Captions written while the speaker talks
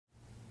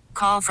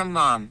Call from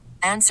mom.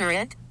 Answer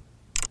it.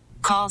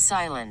 Call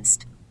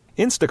silenced.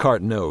 Instacart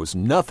knows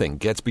nothing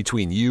gets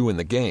between you and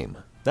the game.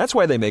 That's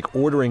why they make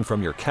ordering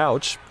from your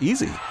couch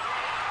easy.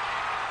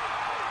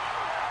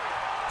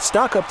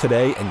 Stock up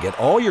today and get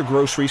all your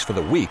groceries for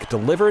the week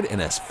delivered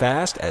in as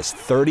fast as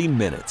 30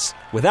 minutes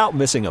without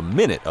missing a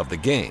minute of the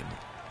game.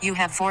 You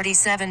have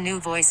 47 new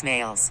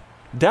voicemails.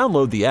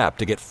 Download the app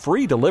to get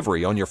free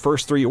delivery on your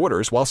first 3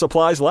 orders while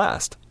supplies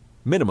last.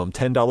 Minimum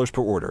 $10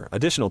 per order.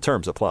 Additional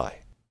terms apply.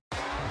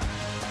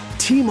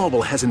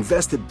 T-Mobile has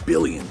invested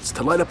billions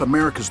to light up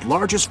America's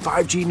largest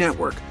 5G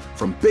network,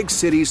 from big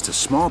cities to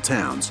small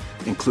towns,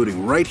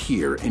 including right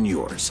here in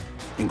yours.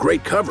 And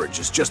great coverage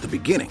is just the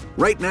beginning.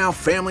 Right now,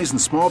 families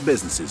and small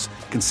businesses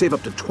can save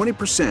up to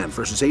 20%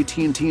 versus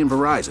AT&T and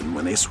Verizon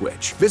when they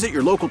switch. Visit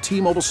your local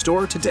T-Mobile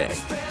store today.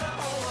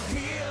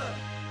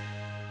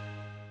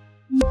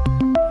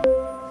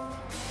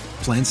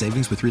 Plan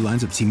savings with 3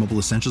 lines of T-Mobile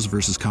Essentials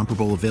versus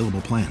comparable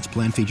available plans.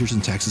 Plan features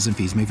and taxes and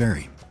fees may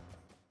vary.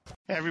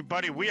 Hey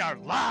everybody, we are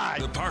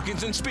live. The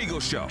Parkins and Spiegel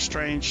Show.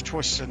 Strange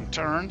twists and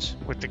turns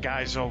with the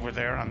guys over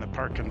there on the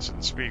Parkins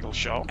and Spiegel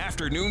Show.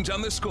 Afternoons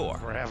on the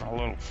Score. We're having a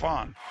little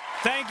fun.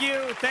 Thank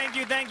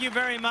you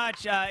very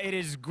much. It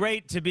is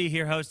great to be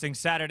here hosting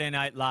Saturday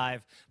Night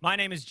Live. My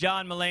name is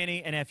John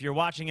Mulaney, and if you're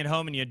watching at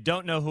home and you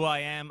don't know who I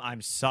am,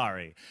 I'm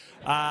sorry.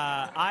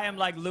 I am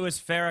like Louis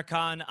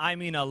Farrakhan. I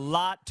mean a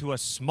lot to a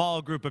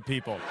small group of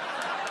people.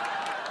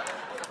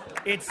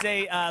 It's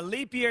a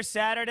leap year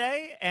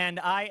Saturday, and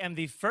I am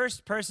the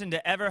first person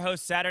to ever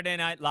host Saturday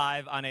Night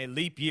Live on a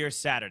leap year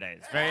Saturday.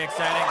 It's very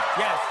exciting.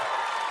 Yes.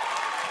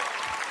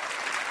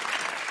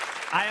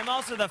 I am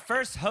also the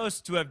first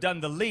host to have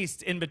done the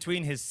least in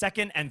between his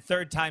second and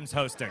third times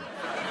hosting.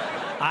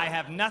 I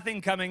have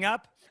nothing coming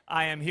up.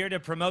 I am here to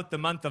promote the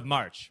month of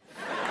March.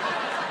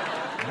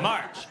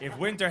 March. If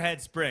winter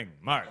had spring,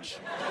 March.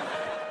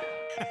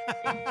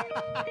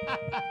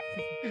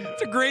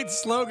 It's a great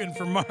slogan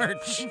for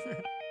March.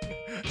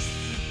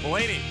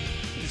 Mulaney,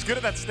 he's good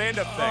at that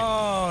stand-up thing.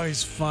 Oh,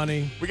 he's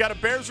funny. We got a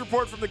Bears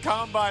report from the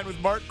Combine with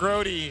Mark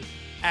Grody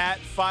at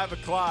 5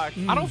 o'clock.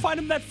 I don't find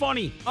him that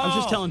funny. I was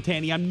just telling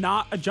Tanny, I'm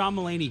not a John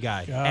Mulaney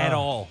guy at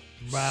all.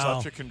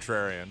 Wow. Such a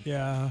contrarian.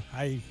 Yeah,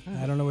 I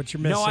don't know what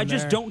you're missing. No, I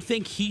just there. don't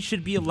think he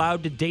should be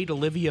allowed to date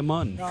Olivia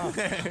Munn.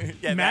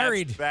 Yeah,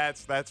 married.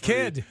 That's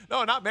kid. Rude.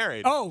 No, not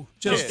married. Oh,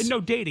 just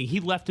No, dating. He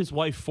left his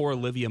wife for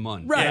Olivia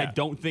Munn. Right. And I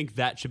don't think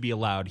that should be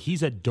allowed.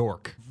 He's a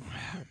dork.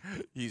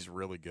 He's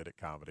really good at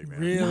comedy, man.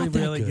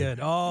 really good.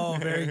 Oh,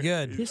 very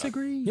good.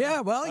 Disagree.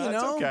 Yeah, well, you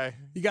That's know, okay.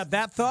 you got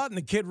that thought, and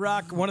the Kid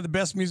Rock, one of the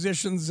best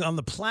musicians on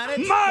the planet.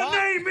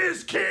 name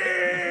is Kid.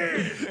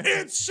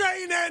 It's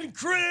Shane and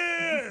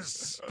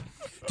Chris.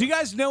 Do you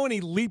guys know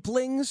any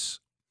leaplings?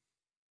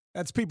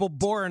 That's people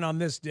born on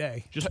this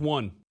day. Just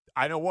one.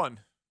 I know one.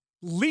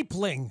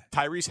 Leapling.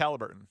 Tyrese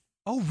Halliburton.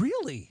 Oh,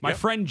 really? My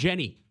friend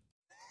Jenny.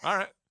 All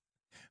right.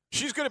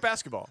 She's good at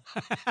basketball.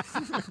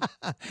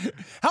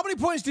 How many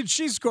points did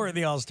she score in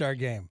the All-Star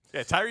game?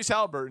 Yeah, Tyrese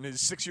Halliburton is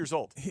 6 years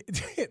old.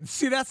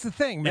 See, that's the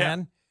thing,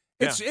 man.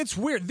 Yeah. It's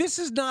weird. This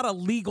is not a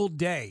legal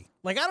day.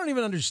 Like, I don't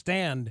even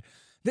understand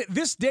that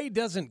this day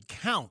doesn't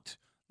count.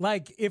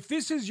 Like, if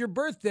this is your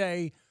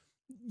birthday,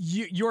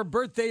 your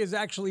birthday is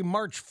actually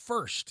March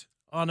 1st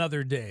on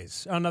other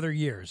days, on other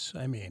years,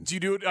 I mean. Do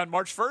you do it on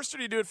March 1st or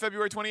do you do it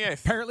February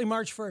 28th? Apparently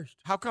March 1st.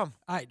 How come?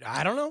 I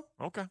don't know.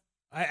 Okay.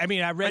 I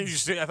mean, I read.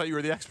 I thought you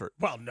were the expert.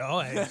 Well, no,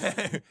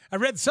 I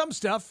read some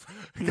stuff,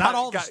 not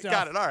all the stuff.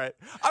 Got it. All right.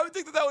 I would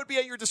think that would be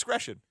at your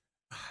discretion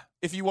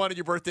if you wanted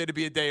your birthday to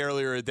be a day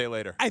earlier or a day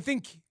later. I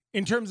think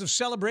in terms of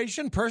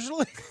celebration,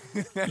 personally,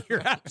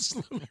 you're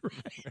absolutely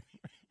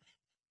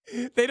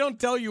right. They don't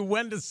tell you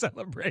when to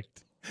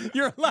celebrate.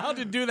 You're allowed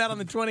to do that on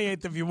the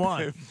 28th if you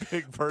want.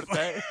 Big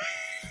birthday.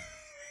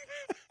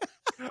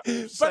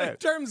 But in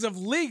terms of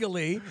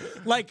legally,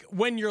 like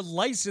when your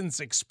license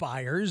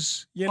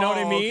expires, you know what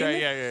I mean?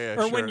 Okay. Yeah,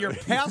 or sure. when your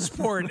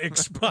passport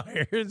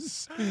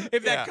expires,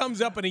 if that comes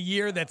up in a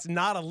year that's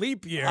not a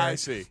leap year, I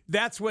see.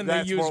 That's when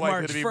That's they use more likely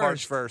March to be 1st.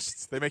 March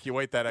 1st. They make you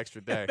wait that extra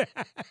day.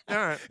 All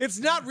right. It's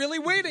not really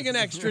waiting an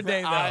extra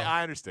day, though.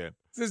 I understand.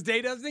 This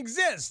day doesn't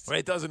exist. Well,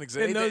 it doesn't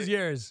exist. In those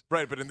years.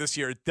 Right, but in this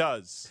year it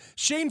does.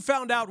 Shane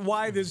found out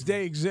why this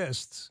day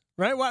exists,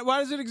 right? Why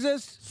does it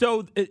exist?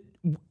 So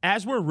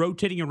as we're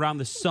rotating around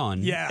the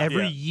sun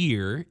every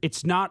year,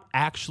 it's not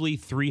actually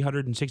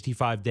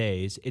 365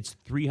 days. It's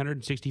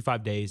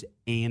 365 days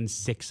and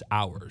 6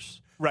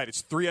 hours. Right,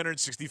 it's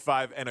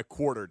 365 and a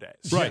quarter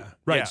days. Right.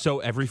 Yeah.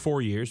 So every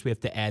 4 years, we have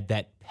to add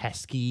that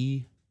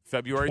pesky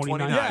February 29th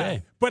 29th.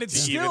 day. But it's To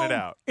still even it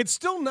out. It's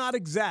still not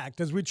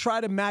exact as we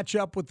try to match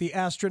up with the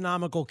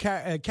astronomical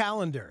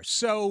calendar.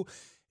 So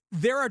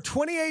there are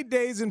 28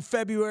 days in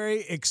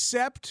February,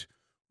 except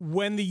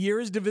when the year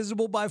is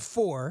divisible by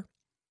 4.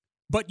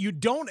 But you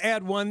don't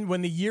add one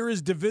when the year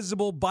is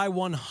divisible by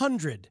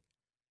 100.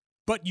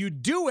 But you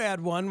do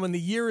add one when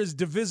the year is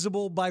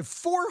divisible by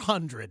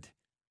 400.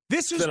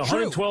 This is Then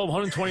true. 112,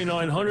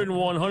 129, 101,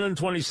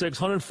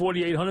 126,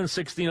 148,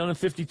 116,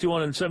 152,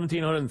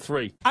 117,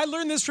 103. I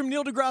learned this from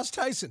Neil deGrasse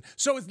Tyson.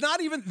 So it's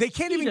not even, they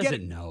can't even get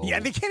it. Know. Yeah,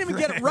 they can't even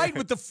get it right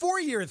with the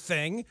 4-year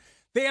thing.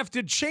 They have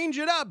to change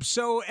it up.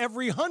 So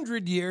every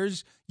 100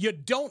 years, you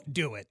don't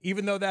do it,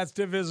 even though that's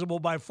divisible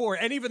by 4.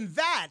 And even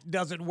that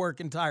doesn't work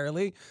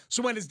entirely.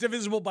 So when it's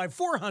divisible by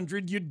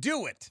 400, you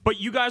do it. But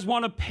you guys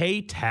want to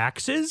pay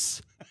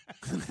taxes?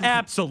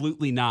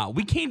 Absolutely not.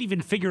 We can't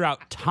even figure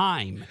out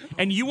time.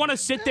 And you want to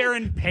sit there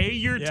and pay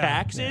your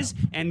taxes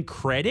and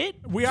credit?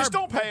 Just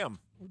don't pay them.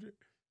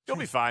 You'll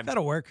be fine.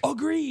 That'll work.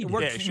 Agreed.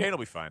 Shane will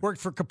be fine. Worked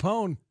for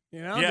Capone.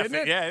 You know, didn't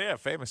it? Yeah,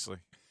 famously.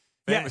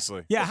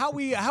 Yeah, how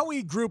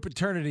we group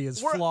eternity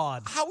is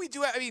flawed. How we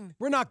do it, I mean,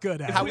 we're not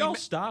good at it. How we all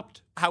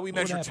stopped. How we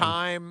measure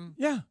time.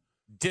 Yeah.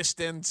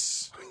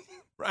 Distance.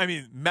 I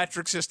mean,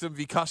 metric system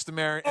v.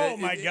 customary. Oh,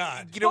 my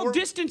God. You know,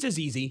 Distance is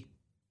easy.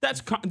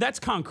 That's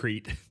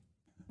concrete.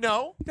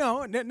 No,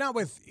 not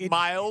with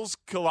miles,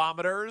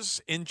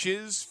 kilometers,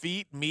 inches,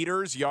 feet,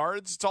 meters,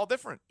 yards. It's all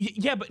different.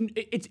 Yeah, but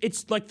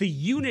it's like the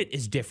unit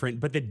is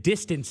different, but the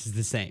distance is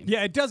the same.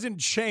 Yeah, it doesn't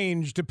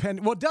change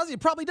depending. Well, it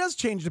probably does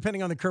change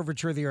depending on the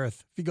curvature of the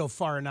Earth if you go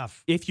far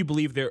enough. If you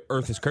believe the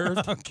Earth is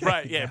curved, Okay.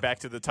 Right? Yeah. Back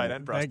to the tight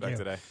end Thank prospect you.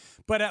 today.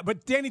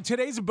 But Danny,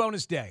 today's a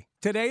bonus day.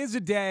 Today is a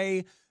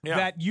day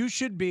that you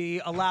should be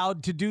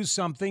allowed to do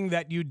something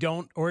that you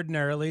don't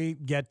ordinarily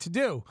get to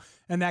do,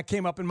 and that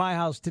came up in my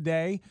house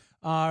today.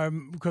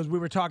 Because we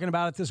were talking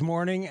about it this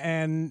morning,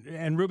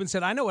 and Ruben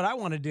said, I know what I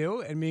want to do.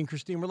 And me and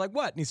Christine were like,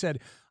 what? And he said,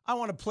 I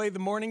want to play the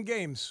morning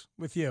games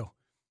with you,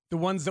 the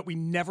ones that we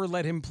never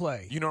let him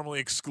play. You normally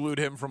exclude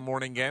him from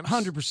morning games?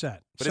 100%.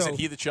 But isn't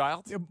he the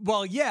child?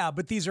 Well, yeah,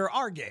 but these are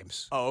our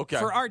games. Oh, okay.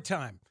 For our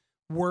time.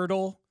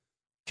 Wordle,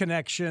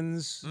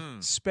 Connections,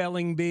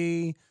 Spelling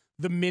Bee,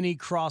 the mini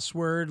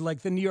crossword,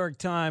 like the New York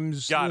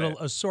Times little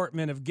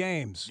assortment of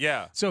games.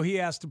 Yeah. So he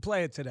asked to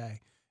play it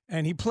today,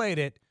 and he played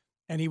it.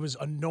 And he was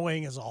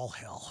annoying as all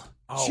hell.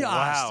 Oh, Just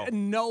wow.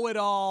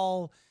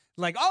 know-it-all.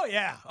 Like, oh,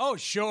 yeah. Oh,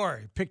 sure.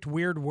 He picked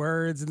weird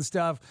words and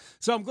stuff.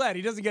 So I'm glad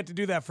he doesn't get to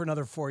do that for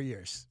another 4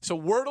 years. So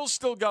Wordle's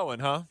still going,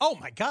 huh? Oh,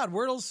 my God.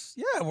 Wordle's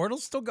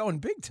still going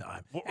big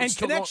time. And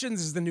Connections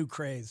is the new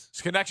craze.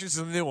 Connections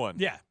is the new one.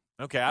 Yeah.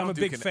 Okay, I'm a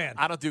big fan.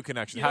 I don't do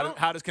Connections. You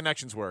How does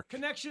Connections work?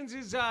 Connections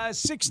is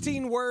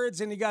 16 words,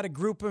 and you got to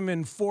group them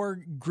in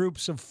 4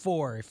 groups of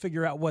 4.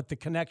 Figure out what the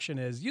connection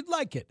is. You'd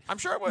like it. I'm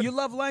sure I would. You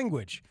love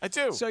language. I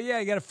do. So, yeah,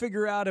 you got to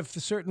figure out if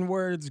certain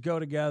words go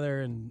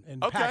together in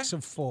packs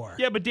of 4.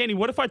 Yeah, but Danny,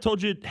 what if I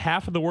told you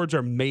half of the words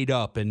are made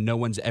up and no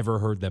one's ever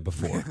heard them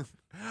before?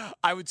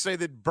 I would say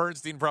that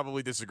Bernstein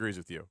probably disagrees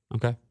with you.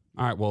 Okay.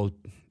 All right, well,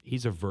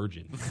 he's a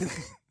virgin.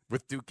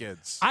 With 2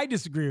 kids. I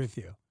disagree with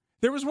you.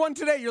 There was one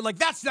today. You're like,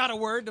 that's not a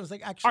word. I was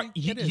like, actually,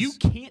 it is. You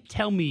can't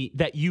tell me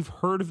that you've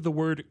heard of the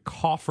word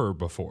cougher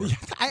before.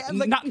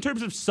 Not in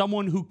terms of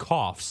someone who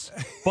coughs,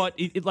 but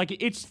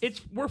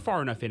we're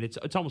far enough in.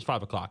 It's almost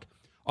 5 o'clock.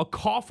 A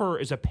cougher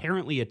is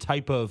apparently a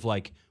type of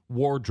like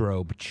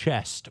wardrobe,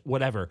 chest,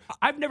 whatever.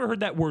 I've never heard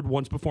that word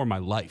once before in my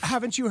life.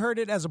 Haven't you heard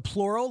it as a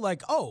plural?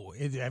 Like, oh,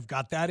 I've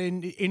got that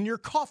in your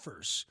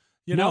coffers.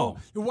 You know,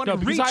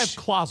 because I have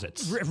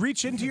closets.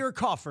 Reach into your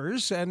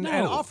coffers and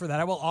offer that.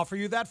 I will offer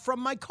you that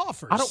from my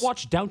coffers. I don't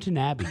watch Downton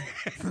Abbey.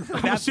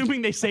 I'm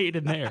assuming they say it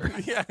in there.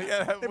 Yeah,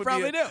 they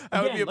probably do.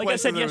 That would be a like I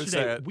place said where they would say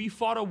yesterday, it. we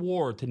fought a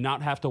war to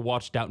not have to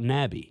watch Downton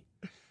Abbey.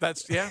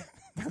 That's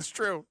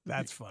true.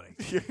 That's funny.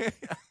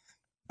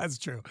 That's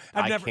true.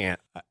 Can't.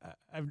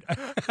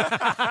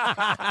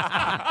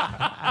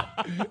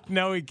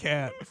 No, he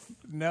can't.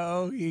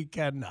 No, he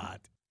cannot.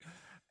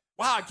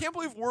 Wow, I can't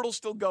believe Wordle's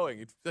still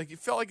going. It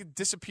felt like it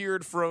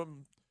disappeared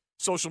from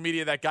social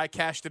media. That guy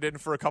cashed it in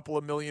for a couple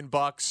of $1 million.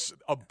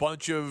 A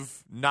bunch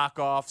of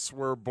knockoffs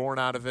were born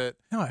out of it.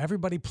 No,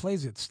 everybody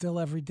plays it still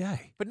every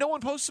day. But no one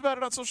posts about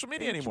it on social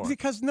media anymore.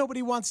 Because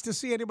nobody wants to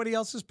see anybody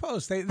else's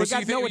post. They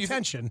got no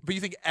attention. But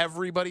you think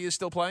everybody is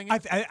still playing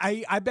it?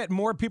 I bet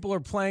more people are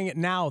playing it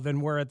now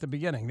than were at the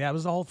beginning. That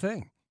was the whole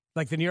thing.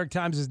 Like the New York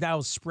Times has now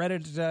spread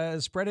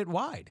it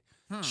wide.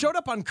 Showed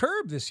up on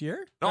Curb this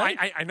year. No, right?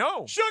 I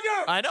know. Sugar.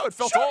 I know. It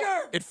felt Sugar!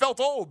 old. It felt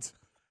old.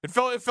 It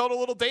felt a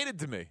little dated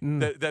to me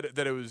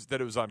that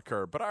it was on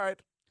Curb. But all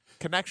right,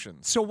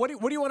 Connections. So what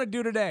do you want to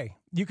do today?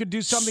 You could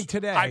do something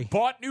today. I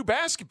bought new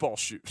basketball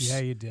shoes. Yeah,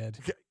 you did.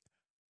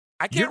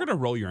 You're gonna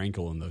roll your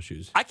ankle in those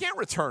shoes. I can't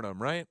return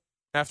them, right?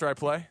 After I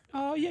play.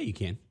 Oh yeah, you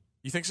can.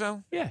 You think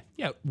so? Yeah.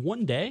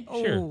 One day,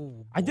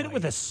 sure. I did it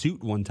with a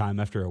suit one time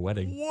after a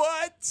wedding.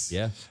 What?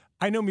 Yeah.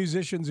 I know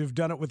musicians who've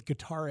done it with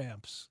guitar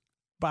amps.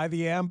 Buy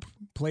the amp,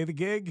 play the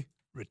gig,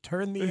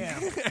 return the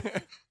amp.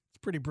 It's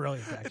pretty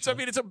brilliant,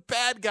 actually. It's a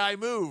bad guy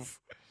move.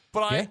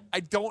 But I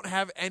don't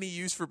have any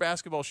use for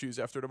basketball shoes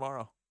after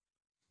tomorrow.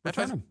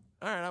 Return them.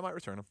 All right, I might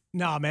return them.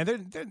 No, man,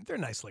 they're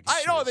nice looking.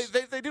 I know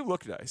they do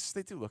look nice.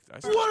 They do look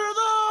nice. What are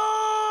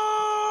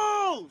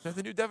those? They're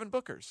the new Devin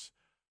Bookers.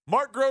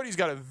 Mark Grote's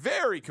got a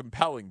very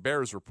compelling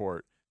Bears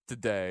report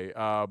today,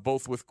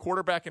 both with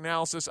quarterback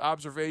analysis,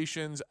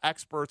 observations,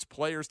 experts,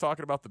 players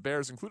talking about the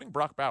Bears, including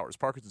Brock Bowers.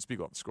 Parkinson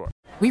Spiegel on The Score.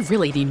 We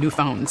really need new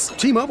phones.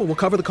 T-Mobile will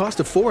cover the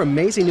cost of 4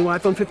 amazing new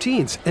iPhone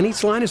 15s, and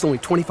each line is only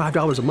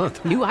 $25 a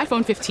month. New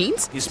iPhone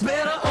 15s? It's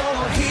better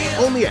over here.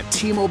 Only at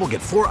T-Mobile,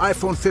 get 4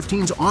 iPhone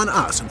 15s on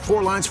us and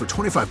 4 lines for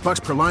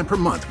 $25 per line per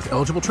month with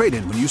eligible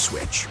trade-in when you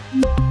switch.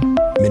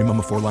 Minimum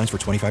of 4 lines for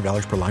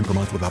 $25 per line per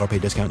month with autopay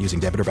discount using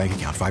debit or bank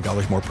account.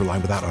 $5 more per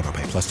line without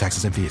autopay, plus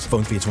taxes and fees.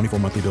 Phone fee at 24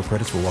 monthly bill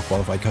credits for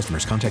well-qualified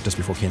customers. Contact us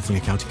before canceling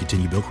account to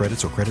continue bill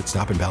credits or credit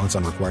stop and balance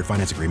on required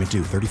finance agreement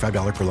due.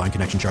 $35 per line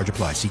connection charge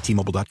applies. See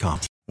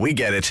T-Mobile.com. We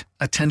get it.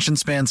 Attention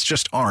spans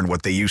just aren't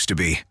what they used to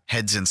be.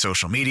 Heads in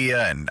social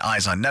media and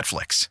eyes on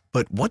Netflix.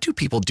 But what do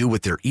people do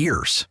with their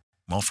ears?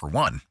 Well, for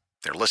one,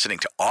 they're listening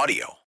to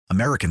audio.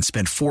 Americans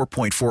spend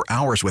 4.4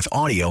 hours with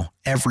audio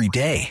every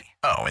day.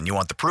 Oh, and you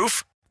want the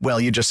proof? Well,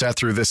 you just sat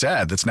through this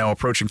ad that's now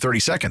approaching 30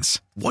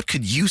 seconds. What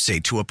could you say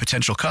to a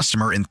potential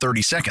customer in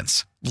 30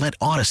 seconds? Let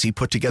Odyssey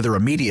put together a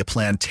media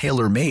plan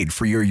tailor-made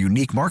for your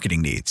unique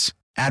marketing needs.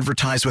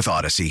 Advertise with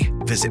Odyssey.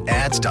 Visit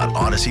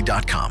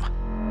ads.odyssey.com.